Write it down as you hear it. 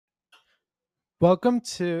Welcome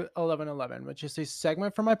to 1111, which is a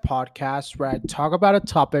segment from my podcast where I talk about a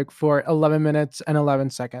topic for 11 minutes and 11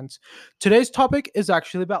 seconds. Today's topic is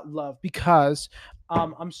actually about love because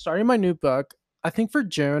I'm starting my new book, I think for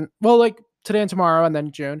June. Well, like today and tomorrow, and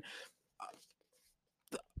then June.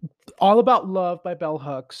 All About Love by Bell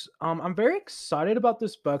Hooks. I'm very excited about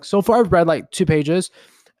this book. So far, I've read like 2 pages,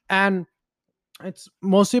 and it's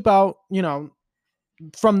mostly about,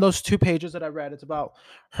 from those 2 pages that I read, it's about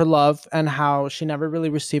her love and how she never really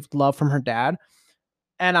received love from her dad.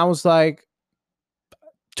 And I was like,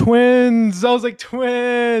 twins. I was like,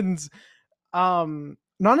 twins. Not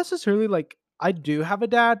necessarily like I do have a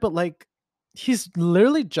dad, but like he's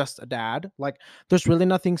literally just a dad. Like there's really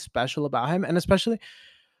nothing special about him. And especially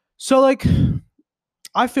so like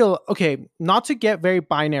I feel okay, not to get very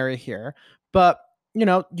binary here, but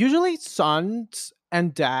usually sons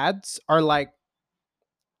and dads are like,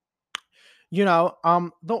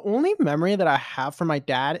 the only memory that I have from my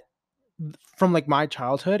dad from like my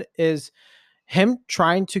childhood is him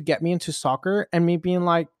trying to get me into soccer and me being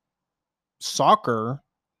like, soccer?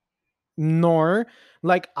 Nor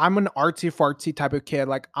like I'm an artsy fartsy type of kid.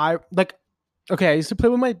 Like I like okay, I used to play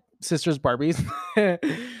with my sister's Barbies.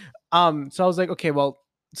 So I was like, okay, well,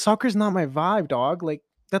 soccer's not my vibe, dog. Like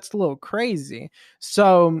that's a little crazy.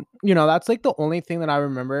 So, that's like the only thing that I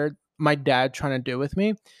remember my dad trying to do with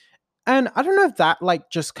me. And I don't know if that like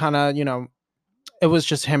just kind of, it was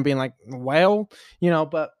just him being like, well,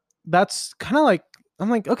 but that's kind of like I'm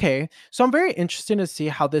like, okay. So I'm very interested to see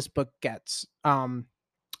how this book gets. And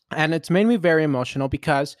it's made me very emotional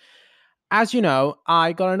because, as you know,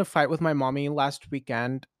 I got in a fight with my mommy last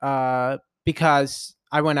weekend because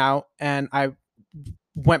I went out and I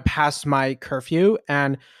went past my curfew.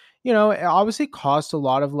 And, it obviously caused a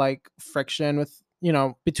lot of like friction with,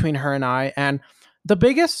 between her and I. And the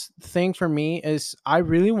biggest thing for me is I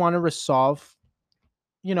really want to resolve,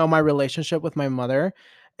 my relationship with my mother.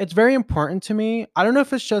 It's very important to me. I don't know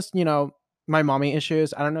if it's just, my mommy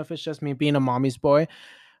issues. I don't know if it's just me being a mommy's boy,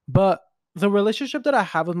 but the relationship that I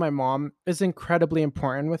have with my mom is incredibly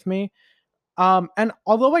important with me. And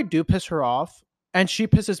although I do piss her off and she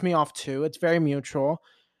pisses me off too, it's very mutual.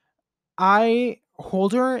 I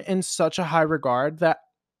hold her in such a high regard that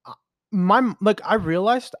uh, my like I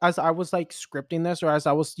realized as I was like scripting this or as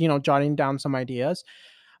I was, jotting down some ideas,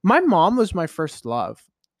 my mom was my first love.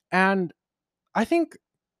 And I think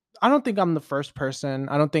I don't think I'm the first person.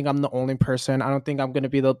 I don't think I'm the only person. I don't think I'm going to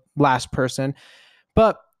be the last person.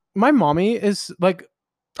 But my mommy is like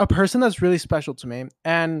a person that's really special to me.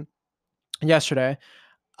 And yesterday,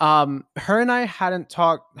 her and I hadn't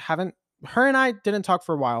talked, haven't, her and I didn't talk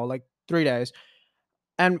for a while, like 3 days.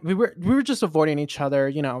 And we were just avoiding each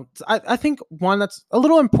other. I think one that's a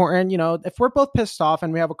little important, if we're both pissed off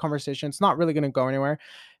and we have a conversation, it's not really going to go anywhere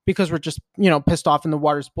because we're just, pissed off and the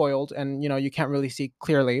water's boiled and, you can't really see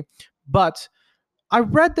clearly. But I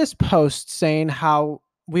read this post saying how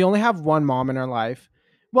we only have one mom in our life.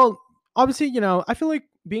 Well, obviously, I feel like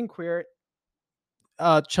being queer,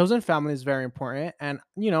 chosen family is very important and,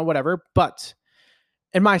 whatever. But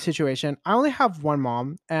in my situation, I only have one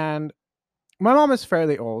mom and my mom is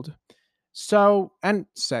fairly old. So, and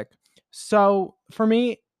sick. So for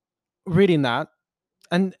me, reading that,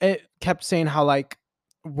 and it kept saying how, like,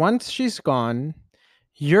 once she's gone,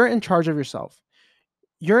 you're in charge of yourself.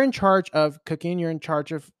 You're in charge of cooking. You're in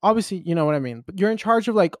charge of, obviously, you know what I mean, but you're in charge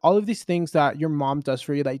of like all of these things that your mom does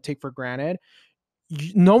for you that you take for granted.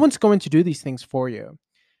 No one's going to do these things for you.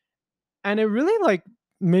 And it really like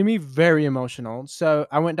made me very emotional. So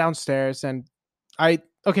I went downstairs and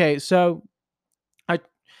okay, so I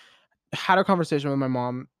had a conversation with my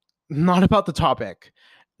mom, not about the topic,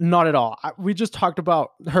 not at all. We just talked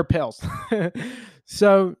about her pills.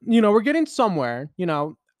 So, we're getting somewhere.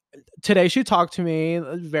 Today she talked to me,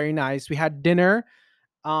 very nice. We had dinner.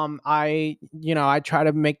 I try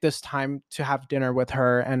to make this time to have dinner with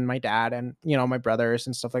her and my dad and, my brothers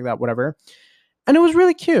and stuff like that, whatever. And it was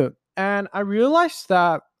really cute. And I realized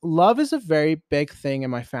that love is a very big thing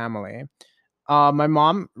in my family. My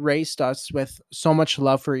mom raised us with so much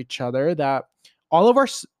love for each other that all of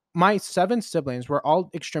my 7 siblings were all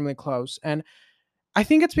extremely close. And I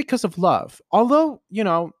think it's because of love. Although,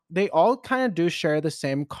 they all kind of do share the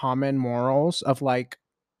same common morals of like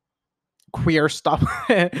queer stuff.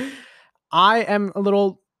 I am the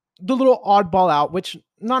little oddball out, which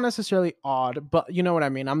not necessarily odd, but you know what I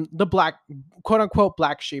mean. I'm the black, quote unquote,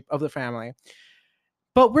 black sheep of the family.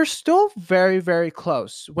 But we're still very, very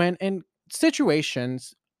close when in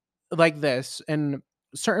situations like this in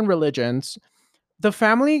certain religions, the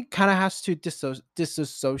family kind of has to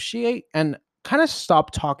disassociate and kind of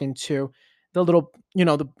stop talking to the little,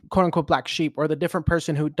 the quote unquote black sheep, or the different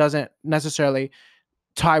person who doesn't necessarily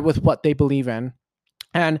tie with what they believe in.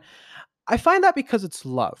 And I find that because it's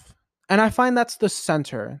love. And I find that's the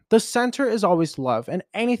center. The center is always love. And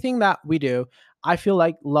anything that we do, I feel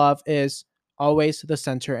like love is always the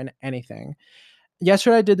center in anything.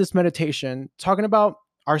 Yesterday, I did this meditation talking about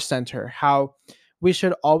our center, how we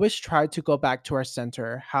should always try to go back to our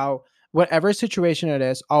center, how whatever situation it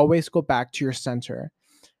is, always go back to your center.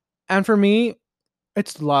 And for me,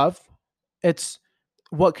 it's love. It's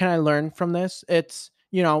what can I learn from this? It's,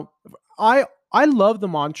 I love the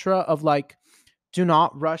mantra of like, do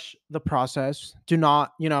not rush the process. Do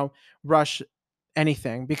not, rush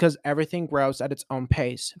anything, because everything grows at its own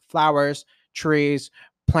pace. Flowers, trees,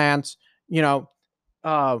 plants, you know,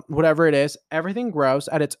 whatever it is, everything grows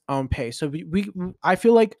at its own pace. So I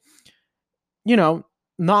feel like, you know,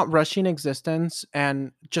 not rushing existence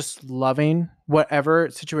and just loving whatever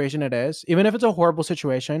situation it is, even if it's a horrible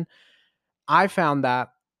situation. I found that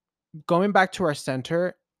going back to our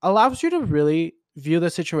center allows you to really view the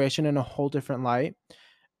situation in a whole different light,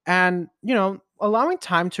 and allowing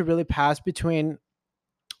time to really pass between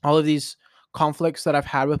all of these conflicts that I've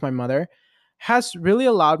had with my mother has really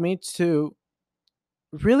allowed me to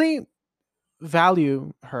really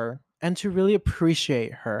value her and to really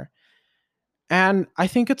appreciate her. And I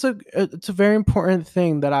think it's a very important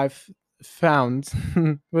thing that I've found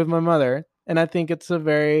with my mother. And I think it's a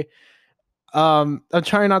very I'm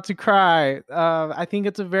trying not to cry. I think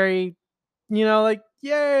it's a very, like,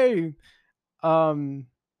 yay. Um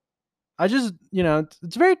I just,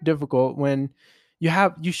 it's very difficult when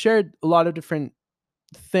you shared a lot of different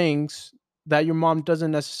things that your mom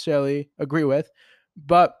doesn't necessarily agree with,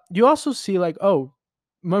 but you also see like, oh,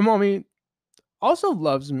 my mommy also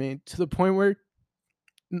loves me to the point where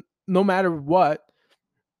no matter what,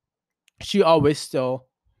 she always still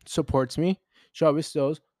supports me. She always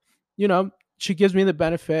still, you know, she gives me the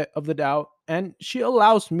benefit of the doubt, and she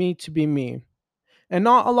allows me to be me. And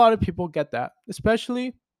not a lot of people get that,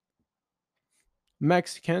 especially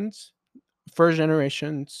Mexicans, first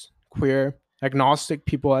generations, queer, agnostic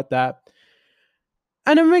people at that.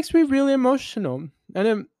 And it makes me really emotional. And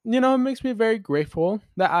it makes me very grateful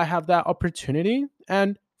that I have that opportunity.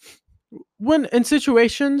 And when in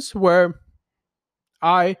situations where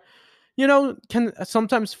I, can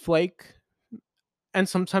sometimes flake and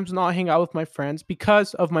sometimes not hang out with my friends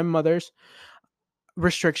because of my mother's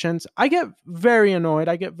restrictions, I get very annoyed.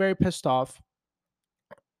 I get very pissed off.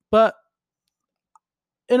 But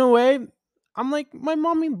in a way, I'm like, my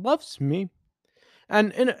mommy loves me.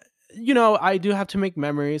 And I do have to make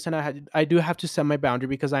memories, and I do have to set my boundary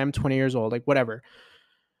because I am 20 years old, like whatever.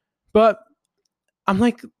 But I'm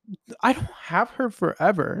like, I don't have her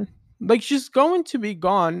forever. Like, she's going to be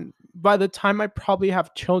gone by the time I probably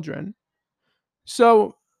have children.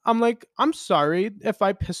 So I'm like, I'm sorry if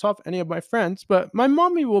I piss off any of my friends, but my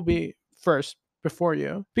mommy will be first before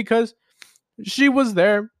you, because she was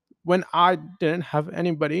there when I didn't have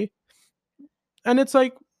anybody. And it's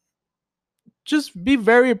like, just be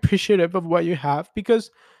very appreciative of what you have, because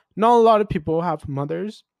not a lot of people have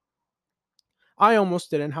mothers. I almost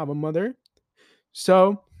didn't have a mother.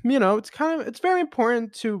 So, it's very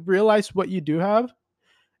important to realize what you do have.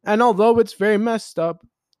 And although it's very messed up,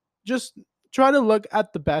 just try to look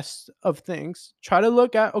at the best of things. Try to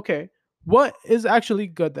look at, okay, what is actually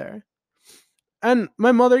good there? And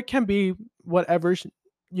my mother can be whatever,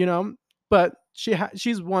 you know, but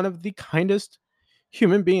she's one of the kindest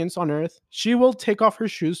human beings on earth. She will take off her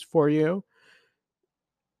shoes for you.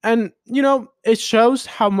 And, it shows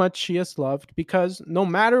how much she is loved, because no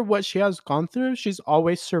matter what she has gone through, she's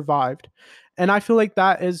always survived. And I feel like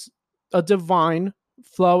that is a divine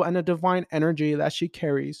flow and a divine energy that she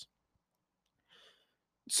carries.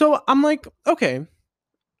 So I'm like, okay,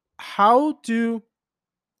 how do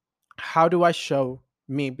I show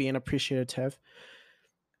me being appreciative?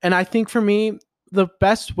 And I think for me, the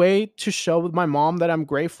best way to show with my mom that I'm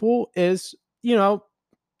grateful is,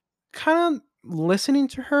 kind of listening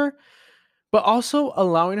to her, but also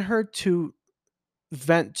allowing her to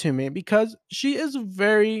vent to me, because she is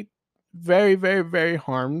very, very, very, very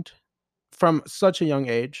harmed from such a young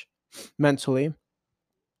age mentally.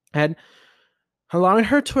 And allowing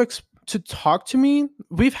her to talk to me,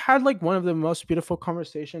 we've had like one of the most beautiful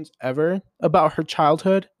conversations ever about her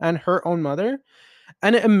childhood and her own mother,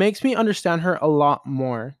 and it makes me understand her a lot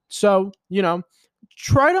more. So,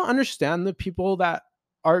 try to understand the people that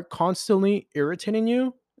are constantly irritating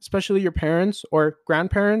you, especially your parents or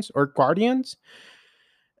grandparents or guardians,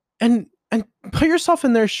 and put yourself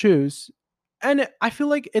in their shoes. And I feel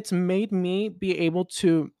like it's made me be able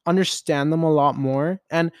to understand them a lot more.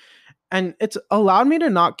 And And it's allowed me to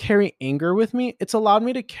not carry anger with me. It's allowed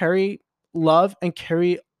me to carry love and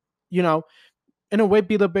carry, you know, in a way,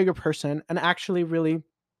 be the bigger person and actually really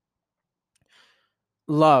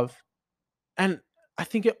love. And I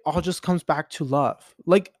think it all just comes back to love.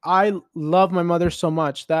 Like, I love my mother so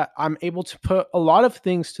much that I'm able to put a lot of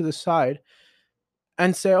things to the side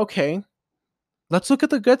and say, okay, let's look at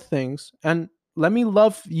the good things and let me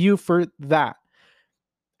love you for that.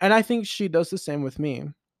 And I think she does the same with me.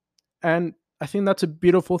 And I think that's a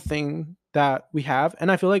beautiful thing that we have.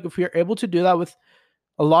 And I feel like if we are able to do that with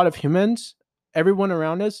a lot of humans, everyone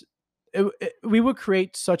around us, we would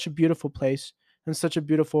create such a beautiful place and such a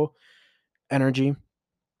beautiful energy.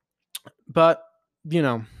 But, you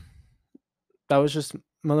know, that was just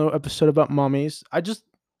my little episode about mommies. I just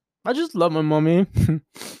love my mommy.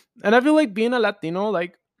 And I feel like being a Latino,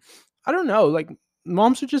 like, I don't know, like,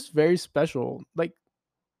 moms are just very special. Like,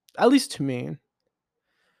 at least to me.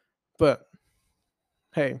 But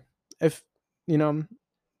hey, if you know,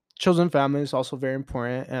 chosen family is also very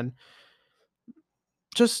important, and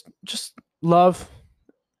just love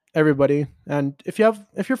everybody. And if you're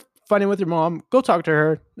fighting with your mom, go talk to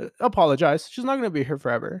her. Apologize. She's not gonna be here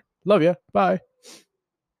forever. Love you. Bye.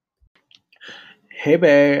 Hey,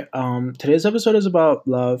 Bay. Today's episode is about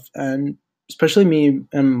love, and especially me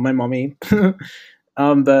and my mommy.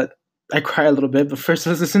 But I cry a little bit. But first,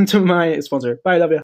 let's listen to my sponsor. Bye, love you.